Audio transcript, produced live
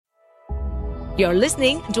You're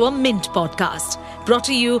listening to a Mint podcast brought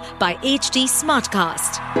to you by HT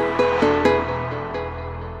Smartcast.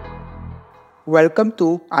 Welcome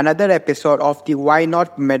to another episode of the Why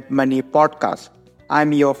Not Mint Money podcast.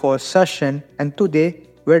 I'm your host Sashind, and today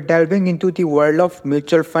we're delving into the world of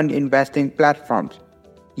mutual fund investing platforms.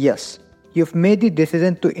 Yes, you've made the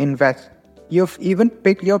decision to invest. You've even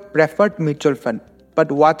picked your preferred mutual fund.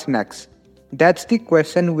 But what's next? That's the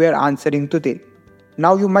question we're answering today.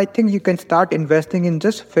 Now you might think you can start investing in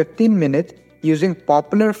just 15 minutes using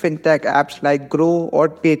popular fintech apps like Grow or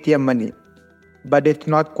Paytm Money. But it's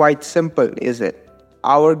not quite simple, is it?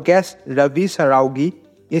 Our guest Ravi Saraogi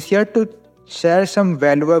is here to share some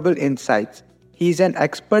valuable insights. He's an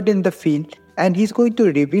expert in the field and he's going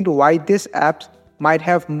to reveal why these apps might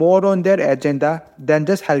have more on their agenda than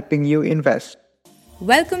just helping you invest.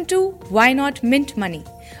 Welcome to Why Not Mint Money,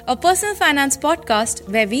 a personal finance podcast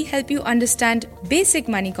where we help you understand basic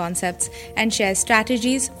money concepts and share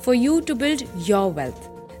strategies for you to build your wealth.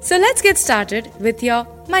 So let's get started with your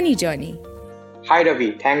money journey. Hi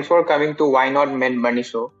Ravi, thanks for coming to Why Not Mint Money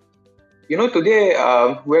show. Today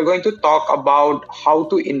we're going to talk about how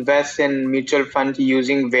to invest in mutual funds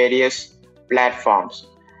using various platforms.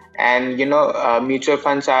 And mutual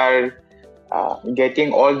funds are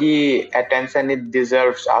getting all the attention it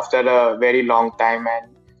deserves after a very long time,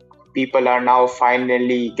 and people are now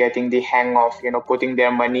finally getting the hang of putting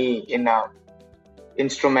their money in a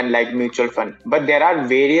instrument like mutual fund. But there are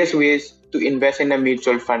various ways to invest in a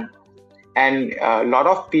mutual fund, and a lot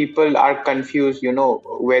of people are confused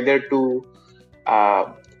whether to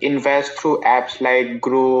invest through apps like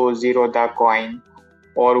Grow, Zerodha Coin,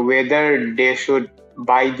 or whether they should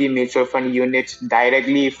buy the mutual fund units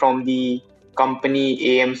directly from the company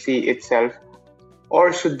AMC itself,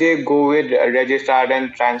 or should they go with registrar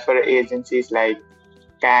and transfer agencies like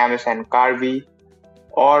CAMS and Carvey,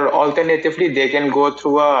 or alternatively they can go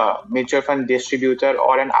through a mutual fund distributor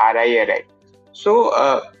or an RIA, right? So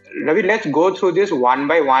Ravi, let's go through this one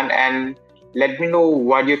by one and let me know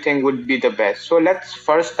what you think would be the best. So let's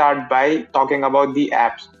first start by talking about the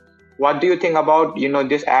apps. What do you think about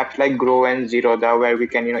these apps like Grow and Zerodha, where we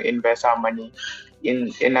can invest our money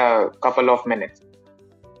in a couple of minutes?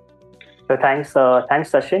 So thanks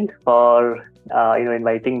Sashind for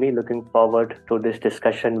inviting me. Looking forward to this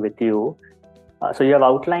discussion with you. So you have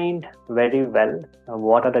outlined very well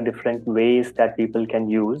what are the different ways that people can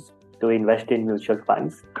use to invest in mutual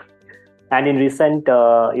funds. And in recent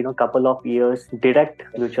couple of years, direct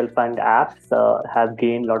mutual fund apps have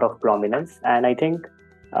gained a lot of prominence. And I think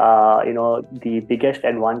the biggest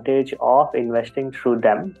advantage of investing through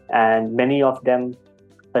them, and many of them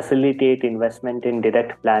facilitate investment in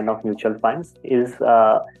direct plan of mutual funds, is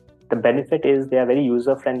the benefit is they are very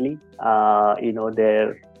user friendly.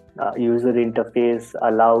 Their user interface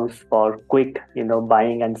allows for quick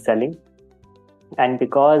buying and selling, and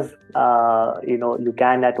because you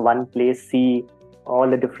can at one place see all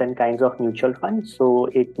the different kinds of mutual funds, so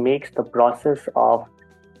it makes the process of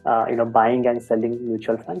buying and selling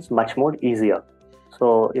mutual funds much more easier.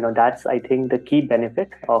 So that's, I think, the key benefit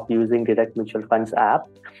of using direct mutual funds app.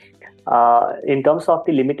 In terms of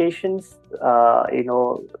the limitations,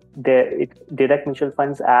 direct mutual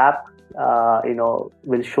funds app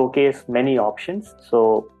will showcase many options.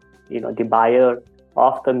 So the buyer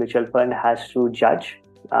of the mutual fund has to judge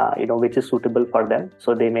which is suitable for them.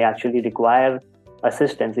 So they may actually require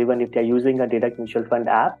assistance. Even if they're using a direct mutual fund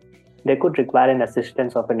app, they could require an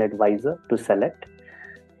assistance of an advisor to select.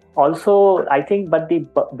 Also, I think, but the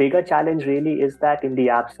bigger challenge really is that in the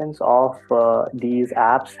absence of these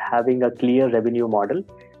apps having a clear revenue model,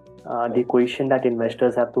 the question that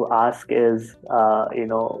investors have to ask is,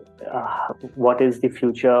 what is the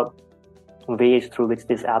future ways through which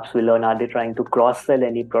these apps will earn? Are they trying to cross-sell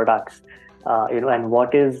any products? And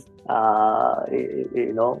what is what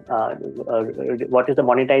is the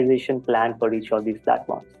monetization plan for each of these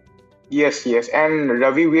platforms? Yes. And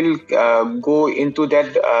Ravi will go into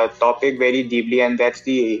that topic very deeply, and that's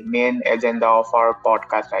the main agenda of our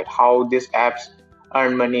podcast, right? How these apps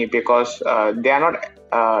earn money, because they are not,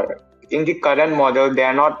 in the current model, they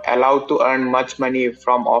are not allowed to earn much money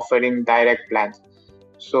from offering direct plans.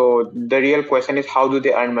 So the real question is, how do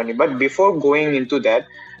they earn money? But before going into that,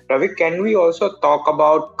 Ravi, can we also talk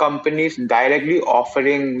about companies directly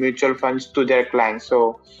offering mutual funds to their clients?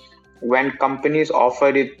 So when companies offer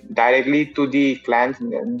it directly to the clients,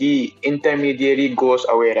 the intermediary goes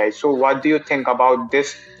away, right? So what do you think about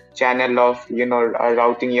this channel of,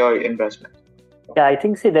 routing your investment? Yeah, I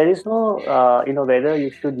think, there is no, whether you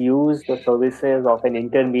should use the services of an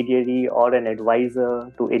intermediary or an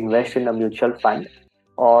advisor to invest in a mutual fund.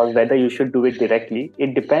 or whether you should do it directly,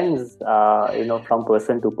 it depends, from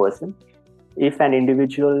person to person. If an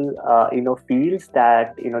individual, feels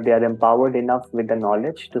that, they are empowered enough with the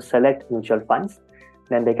knowledge to select mutual funds,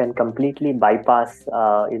 then they can completely bypass,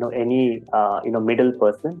 any, middle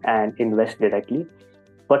person and invest directly.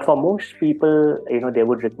 But for most people, they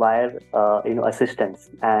would require,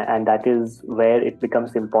 assistance, and that is where it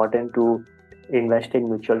becomes important to invest in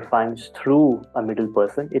mutual funds through a middle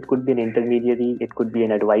person. It could be an intermediary, it could be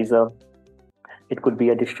an advisor, it could be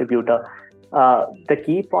a distributor. The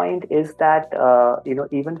key point is that,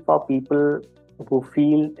 even for people who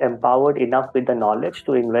feel empowered enough with the knowledge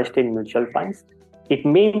to invest in mutual funds, it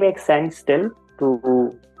may make sense still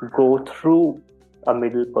to go through a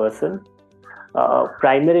middle person,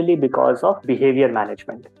 primarily because of behavior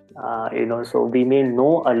management. So we may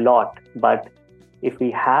know a lot, but if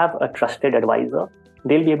we have a trusted advisor,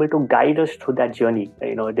 they'll be able to guide us through that journey.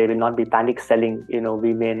 They will not be panic selling.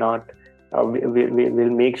 We may not. We'll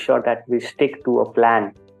make sure that we stick to a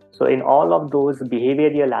plan. So in all of those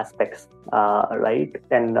behavioral aspects, right,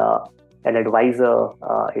 and an advisor,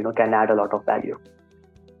 can add a lot of value.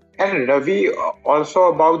 And Ravi,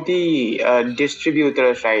 also about the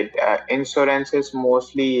distributor side, insurance is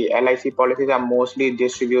mostly, LIC policies are mostly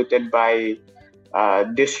distributed by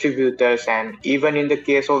distributors, and even in the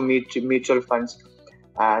case of mutual funds,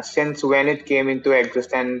 since when it came into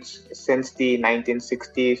existence, since the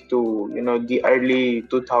 1960s to the early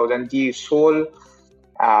 2000s, the sole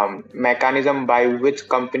mechanism by which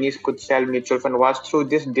companies could sell mutual fund was through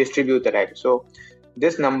this distributor, right? So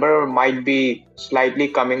this number might be slightly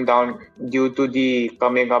coming down due to the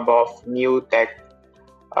coming up of new tech.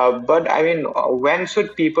 But I mean, when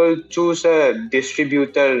should people choose a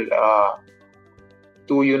distributor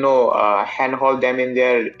to handhold them in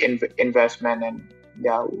their investment, and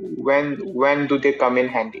when do they come in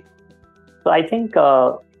handy? So I think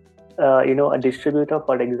a distributor,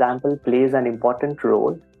 for example, plays an important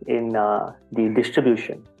role in the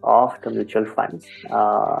distribution of the mutual funds.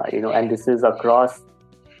 And this is across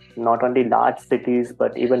not only large cities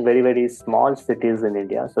but even very, very small cities in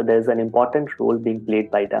India. So there's an important role being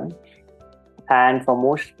played by them. And for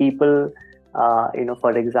most people,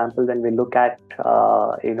 for example, when we look at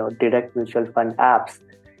direct mutual fund apps,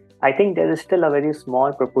 I think there is still a very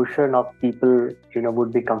small proportion of people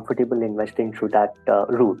would be comfortable investing through that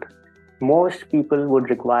route. Most people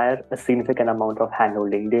would require a significant amount of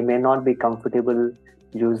handholding. They may not be comfortable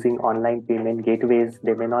using online payment gateways.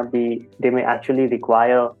 They may actually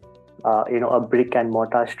require a brick and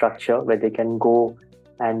mortar structure where they can go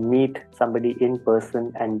and meet somebody in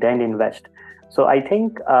person and then invest. So I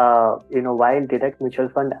think, while direct mutual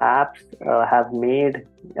fund apps have made,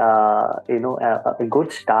 a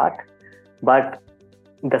good start, but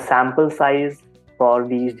the sample size for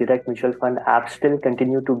these direct mutual fund apps still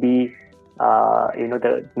continue to be,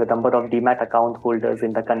 the number of Demat account holders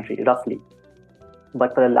in the country, roughly.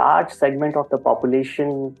 But for a large segment of the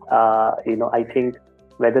population, I think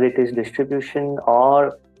whether it is distribution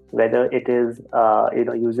or whether it is,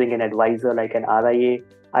 using an advisor like an RIA,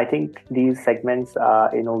 I think these segments,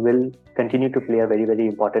 will continue to play a very, very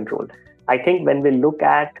important role. I think when we look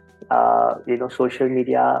at, social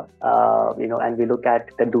media, and we look at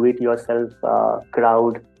the do-it-yourself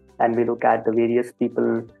crowd, and we look at the various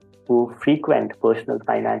people who frequent personal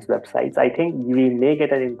finance websites, I think we may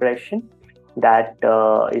get an impression that,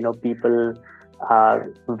 people are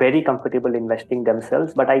very comfortable investing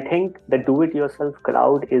themselves. But I think the do-it-yourself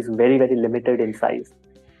crowd is very, very limited in size.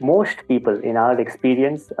 Most people, in our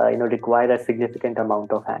experience, require a significant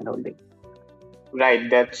amount of handholding. Right,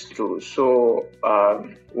 that's true. So,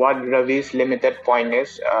 what Ravi's limited point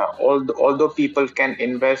is, although people can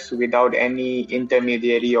invest without any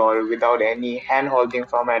intermediary or without any handholding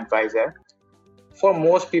from an advisor, for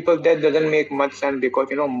most people that doesn't make much sense, because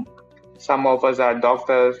some of us are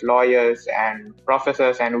doctors, lawyers, and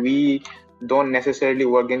professors, and we don't necessarily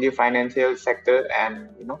work in the financial sector, and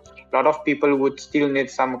a lot of people would still need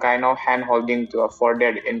some kind of hand-holding for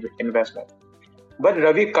their investment. But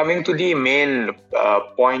Ravi, coming to the main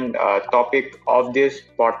topic of this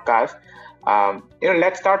podcast,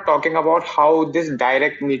 let's start talking about how this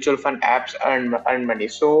direct mutual fund apps earn money.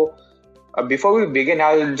 So before we begin,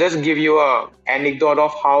 I'll just give you an anecdote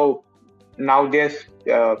of how nowadays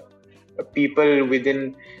people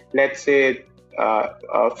within, let's say,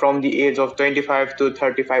 from the age of 25 to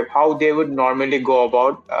 35, how they would normally go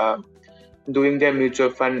about doing their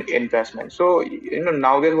mutual fund investment. So,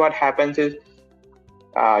 nowadays what happens is,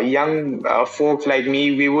 young folks like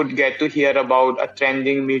me, we would get to hear about a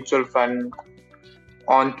trending mutual fund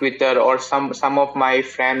on Twitter, or some of my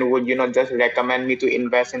friend would, just recommend me to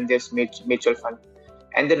invest in this mutual fund.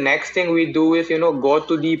 And the next thing we do is, go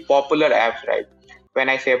to the popular apps, right? When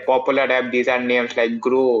I say popular app, these are names like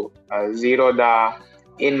Grow, Zerodha,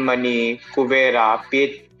 InMoney, Kuvera,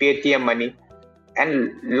 Paytm Money,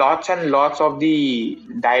 and lots of the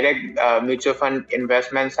direct mutual fund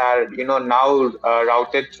investments are, now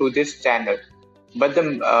routed through this channel. But the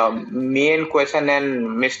main question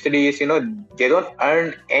and mystery is, they don't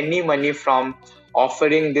earn any money from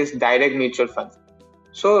offering this direct mutual fund.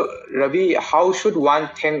 So, Ravi, how should one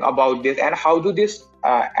think about this, and how do these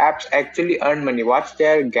apps actually earn money? What's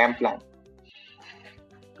their game plan?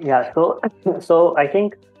 Yeah, so I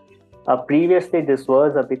think previously this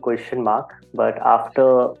was a big question mark, but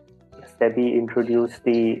after SEBI introduced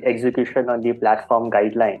the execution on the platform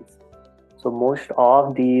guidelines, so most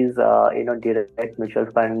of these direct mutual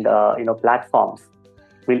fund platforms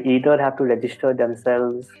will either have to register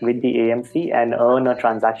themselves with the AMC and earn a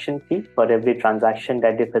transaction fee for every transaction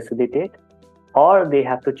that they facilitate, or they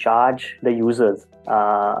have to charge the users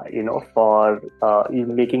for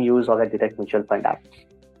making use of a direct mutual fund app.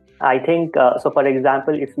 I think so. For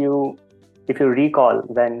example, if you recall,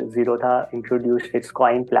 when Zerodha introduced its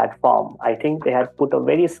coin platform, I think they had put a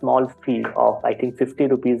very small fee of, I think, 50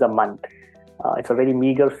 rupees a month. It's a very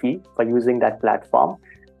meager fee for using that platform,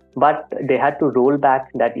 but they had to roll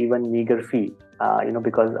back that even meager fee,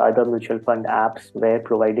 because other mutual fund apps were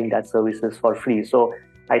providing that services for free. So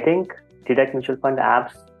I think direct mutual fund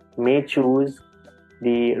apps may choose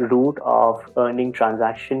the route of earning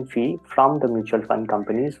transaction fee from the mutual fund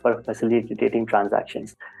companies for facilitating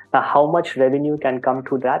transactions. Now, how much revenue can come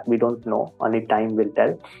to that, we don't know. Only time will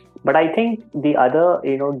tell. But I think the other,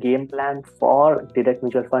 game plan for direct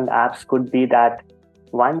mutual fund apps could be that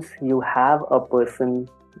once you have a person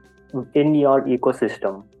in your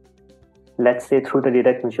ecosystem, let's say through the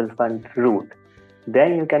direct mutual fund route,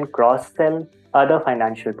 then you can cross-sell other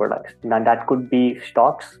financial products. Now, that could be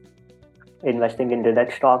stocks, investing in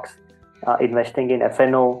direct stocks, investing in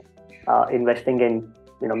FNO, investing in,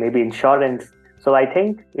 maybe insurance. So I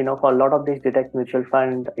think, for a lot of these direct mutual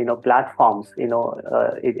fund, platforms,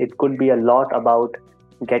 it could be a lot about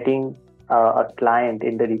getting a client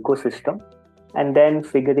in their ecosystem and then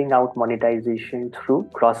figuring out monetization through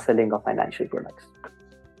cross-selling of financial products.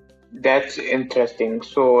 That's interesting.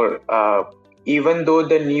 So even though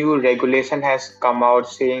the new regulation has come out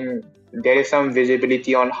saying there is some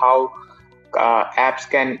visibility on how apps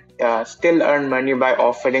can still earn money by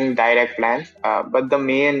offering direct plans, but the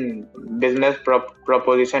main business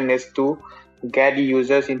proposition is to get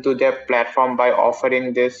users into their platform by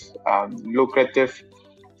offering this lucrative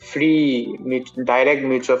free direct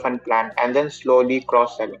mutual fund plan and then slowly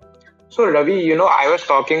cross-selling. So Ravi, I was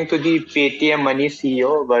talking to the Paytm Money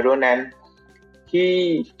CEO Varun, and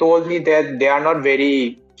he told me that they are not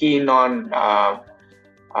very keen on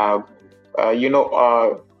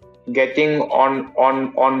getting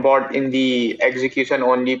on board in the execution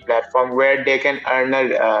only platform where they can earn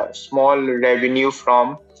a small revenue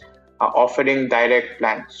from offering direct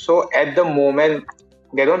plans. So at the moment,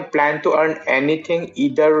 they don't plan to earn anything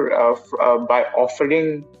either by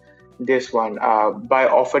offering this one, by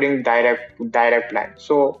offering direct plan.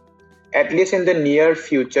 So at least in the near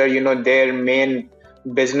future, their main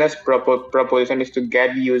business proposition is to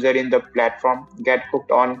get user in the platform, get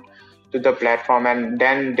hooked on to the platform, and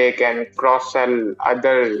then they can cross-sell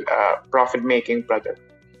other profit-making products.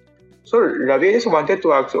 So Ravi, I just wanted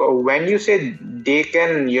to ask, when you say they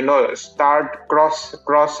can, start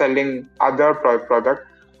cross-selling other products,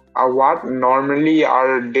 what normally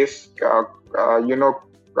are these,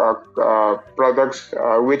 products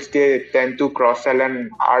which they tend to cross-sell,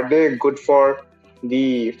 and are they good for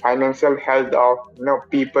the financial health of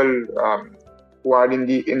people who are in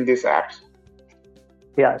these apps?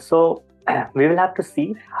 Yeah, so we will have to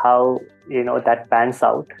see how that pans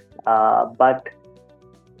out. But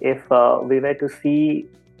if we were to see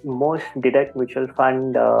most direct mutual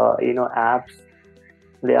fund apps,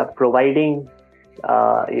 they are providing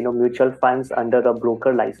mutual funds under a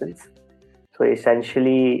broker license. So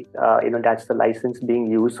essentially, that's the license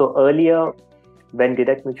being used. So earlier, when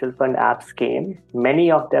direct mutual fund apps came,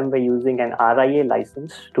 many of them were using an RIA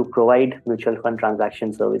license to provide mutual fund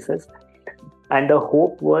transaction services. And the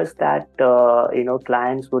hope was that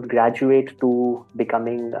clients would graduate to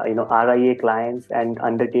becoming RIA clients and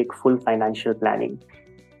undertake full financial planning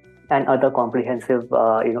and other comprehensive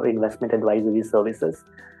investment advisory services.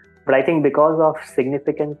 But I think because of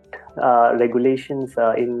significant regulations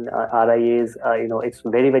in RIAs, it's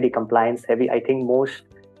very, very compliance heavy. I think most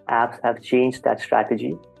apps have changed that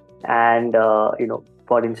strategy. And,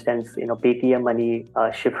 for instance, Paytm Money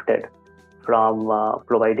shifted from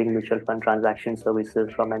providing mutual fund transaction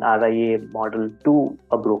services from an RIA model to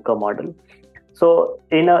a broker model. So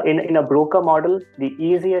in a broker model, the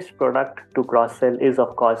easiest product to cross sell is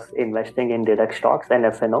of course investing in direct stocks and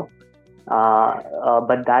F&O.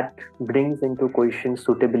 But that brings into question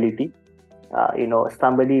suitability.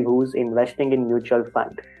 Somebody who's investing in mutual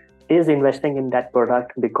fund is investing in that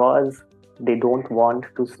product because they don't want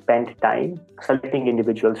to spend time selecting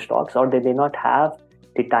individual stocks, or they may not have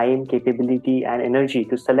the time, capability, and energy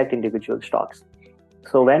to select individual stocks.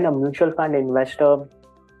 So when a mutual fund investor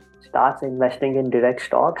starts investing in direct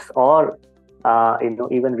stocks or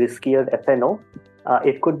even riskier F&O,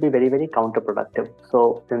 it could be very, very counterproductive.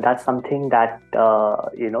 So that's something that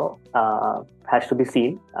has to be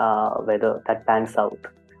seen whether that pans out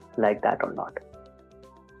like that or not.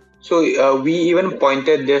 So we even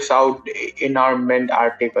pointed this out in our Mint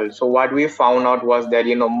article. So what we found out was that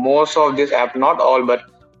most of these apps, not all, but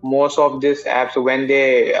most of these apps, when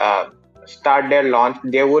they start their launch,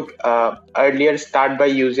 they would earlier start by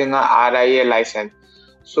using a RIA license.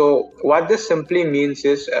 So what this simply means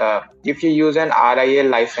is if you use an RIA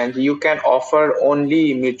license, you can offer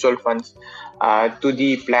only mutual funds to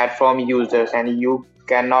the platform users, and you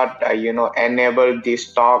cannot enable the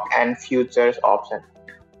stock and futures option.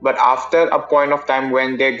 But after a point of time,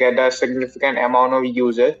 when they get a significant amount of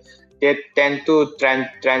users, they tend to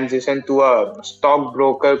transition to a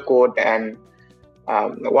stockbroker code, and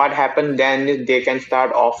what happens then is they can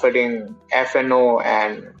start offering F&O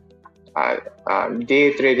and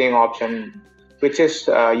day trading option, which is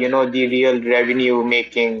the real revenue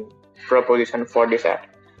making proposition for this app.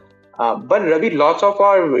 But Ravi, lots of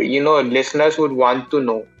our listeners would want to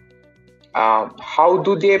know how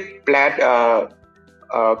do they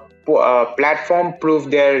platform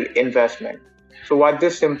prove their investment. So what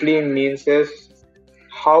this simply means is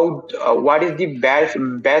what is the best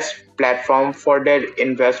platform for their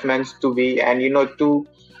investments to be, and to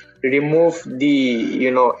remove the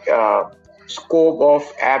scope of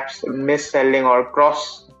apps mis-selling or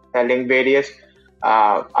cross-selling various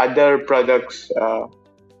other products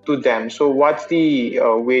to them. So what's the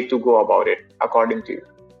way to go about it according to you?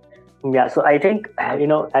 Yeah, so I think, as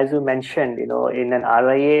you mentioned, in an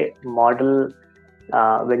RIA model,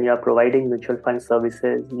 when you are providing mutual fund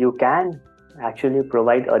services, you can actually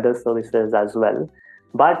provide other services as well,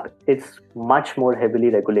 but it's much more heavily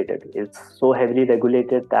regulated. It's so heavily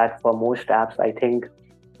regulated that for most apps, I think,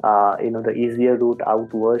 the easier route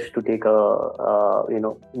out was to take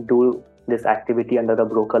do this activity under a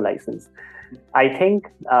broker license. I think,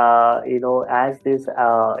 as these,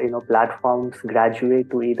 platforms graduate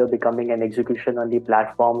to either becoming an execution-only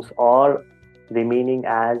platforms or remaining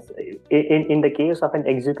as, in the case of an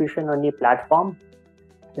execution-only platform,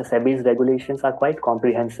 the SEBI's regulations are quite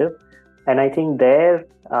comprehensive. And I think there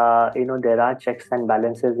are checks and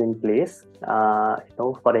balances in place,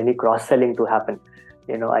 for any cross-selling to happen.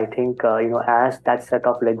 I think, as that set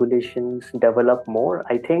of regulations develop more,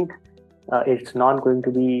 I think, it's not going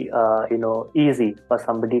to be easy for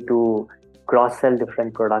somebody to cross-sell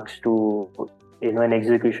different products to an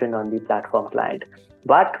execution on the platform client.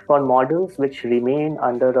 But for models which remain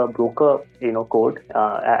under a broker code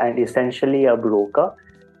and essentially a broker,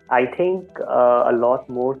 I think a lot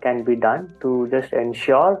more can be done to just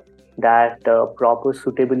ensure that proper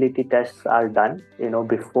suitability tests are done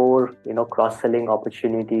before cross-selling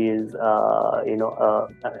opportunities are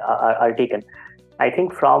taken. I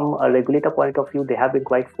think from a regulator point of view, they have been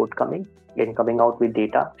quite forthcoming in coming out with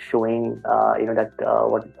data showing that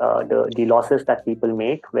what the losses that people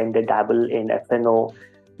make when they dabble in F&O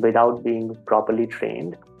without being properly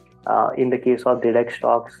trained. In the case of direct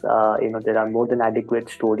stocks, there are more than adequate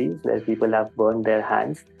stories where people have burned their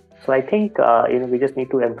hands. So I think we just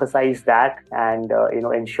need to emphasize that and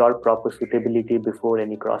ensure proper suitability before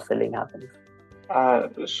any cross-selling happens.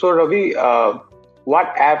 So Ravi,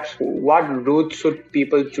 what apps, what routes should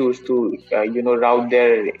people choose to route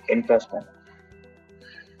their investment?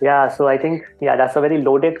 Yeah, so I think that's a very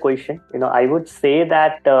loaded question. I would say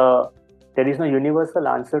that there is no universal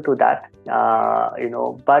answer to that.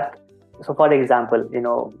 But so for example,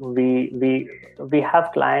 we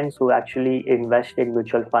have clients who actually invest in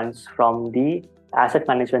mutual funds from the asset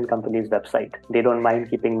management company's website. They don't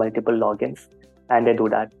mind keeping multiple logins, and they do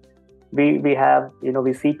that. We have,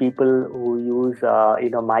 we see people who use,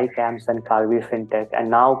 MyCamps and Carvey FinTech, and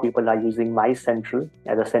now people are using MyCentral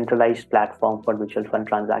as a centralized platform for mutual fund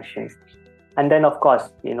transactions. And then, of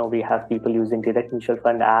course, we have people using direct mutual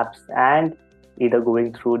fund apps and either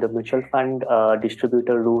going through the mutual fund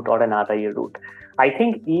distributor route or an RIA route. I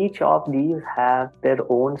think each of these have their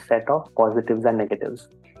own set of positives and negatives.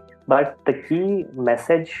 But the key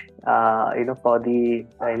message, for the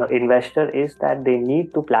investor is that they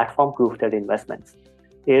need to platform proof their investments,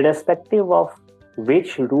 irrespective of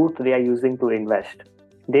which route they are using to invest.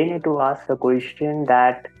 They need to ask a question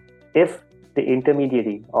that if the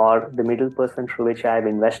intermediary or the middle person through which I have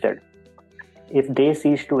invested, if they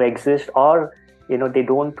cease to exist, or they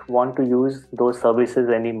don't want to use those services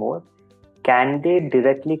anymore, can they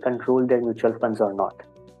directly control their mutual funds or not?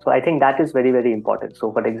 So I think that is very, very important.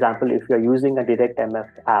 So for example, if you're using a Direct MF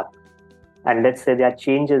app, and let's say there are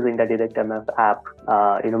changes in the Direct MF app,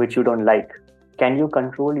 which you don't like, can you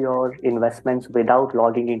control your investments without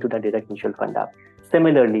logging into the Direct Mutual Fund app?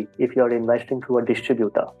 Similarly, if you're investing through a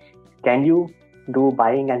distributor, can you do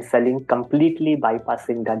buying and selling completely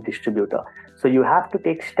bypassing that distributor? So you have to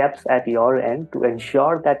take steps at your end to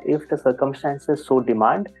ensure that if the circumstances so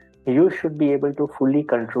demand, you should be able to fully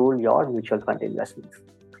control your mutual fund investments.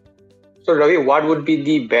 So Ravi, what would be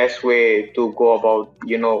the best way to go about,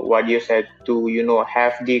 what you said, to,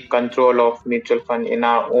 have the control of mutual fund in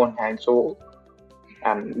our own hands? So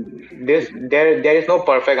there is no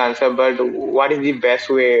perfect answer, but what is the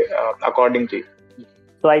best way according to you?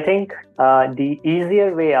 So I think the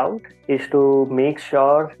easier way out is to make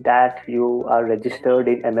sure that you are registered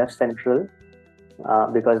in MF Central,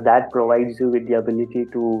 because that provides you with the ability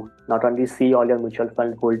to not only see all your mutual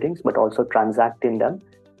fund holdings, but also transact in them,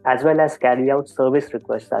 as well as carry out service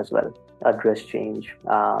requests as well, address change,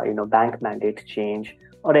 bank mandate change,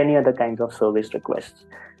 or any other kinds of service requests.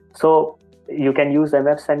 So you can use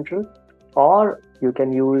MF Central, or you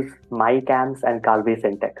can use MyCAMS and Carve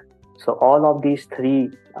FinTech. So all of these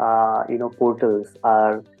three, portals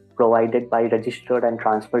are provided by registered and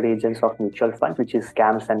transferred agents of mutual funds, which is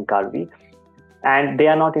CAMS and Carve. And they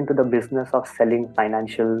are not into the business of selling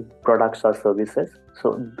financial products or services.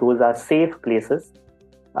 So those are safe places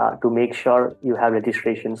to make sure you have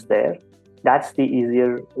registrations there. That's the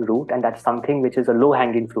easier route, and that's something which is a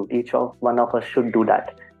low-hanging fruit. Each of one of us should do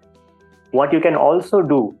that. What you can also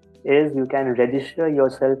do is you can register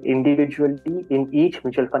yourself individually in each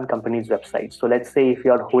mutual fund company's website. So let's say if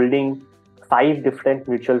you're holding 5 different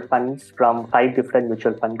mutual funds from 5 different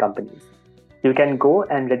mutual fund companies, you can go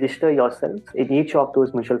and register yourself in each of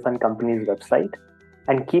those mutual fund companies' website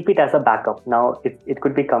and keep it as a backup. Now, it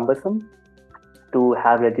could be cumbersome to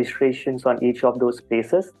have registrations on each of those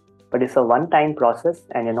places, but it's a one-time process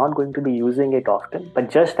and you're not going to be using it often,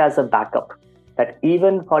 but just as a backup, that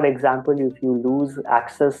even, for example, if you lose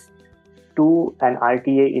access to an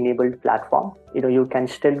RTA-enabled platform, you can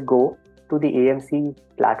still go to the AMC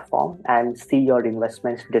platform and see your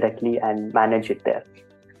investments directly and manage it there.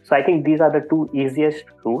 So I think these are the 2 easiest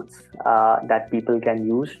routes that people can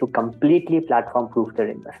use to completely platform-proof their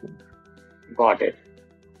investments. Got it.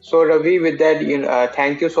 So Ravi, with that,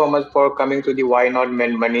 thank you so much for coming to the Why Not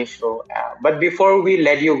Mint Money show. But before we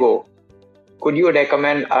let you go, could you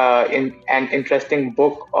recommend an interesting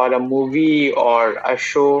book or a movie or a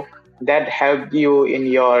show that helped you in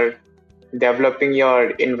your developing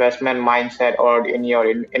your investment mindset or in your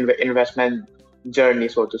investment journey,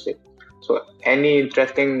 so to say? So any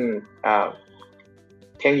interesting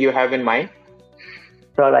thing you have in mind?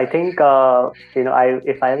 Sure. I think,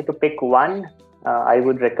 if I had to pick one, I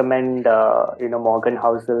would recommend, Morgan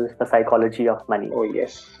Housel's The Psychology of Money. Oh,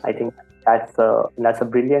 yes. I think that's a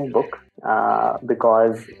brilliant book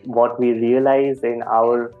because what we realize in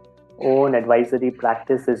our own advisory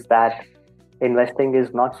practice is that investing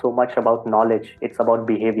is not so much about knowledge, it's about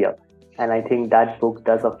behavior. And I think that book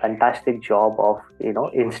does a fantastic job of,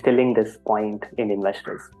 instilling this point in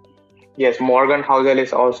investors. Yes, Morgan Housel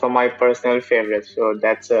is also my personal favorite. So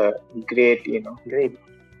that's a great, Great.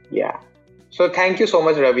 Yeah. So thank you so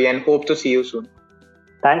much, Ravi, and hope to see you soon.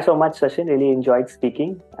 Thanks so much, Sashind. Really enjoyed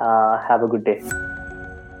speaking. Have a good day.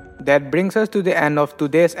 That brings us to the end of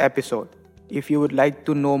today's episode. If you would like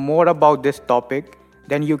to know more about this topic,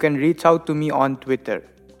 then you can reach out to me on Twitter.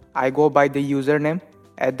 I go by the username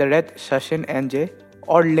 @SashinNJ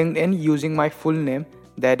or LinkedIn using my full name,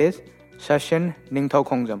 that is Sashind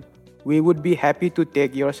Ningthaukhongzam. We would be happy to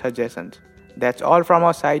take your suggestions. That's all from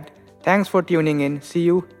our side. Thanks for tuning in. See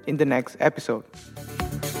you in the next episode.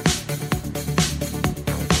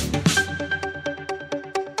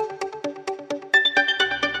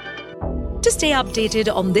 To stay updated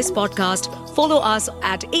on this podcast, follow us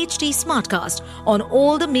at HT Smartcast on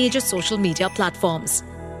all the major social media platforms.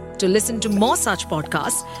 To listen to more such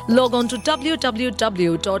podcasts, log on to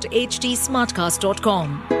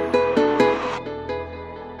www.htsmartcast.com.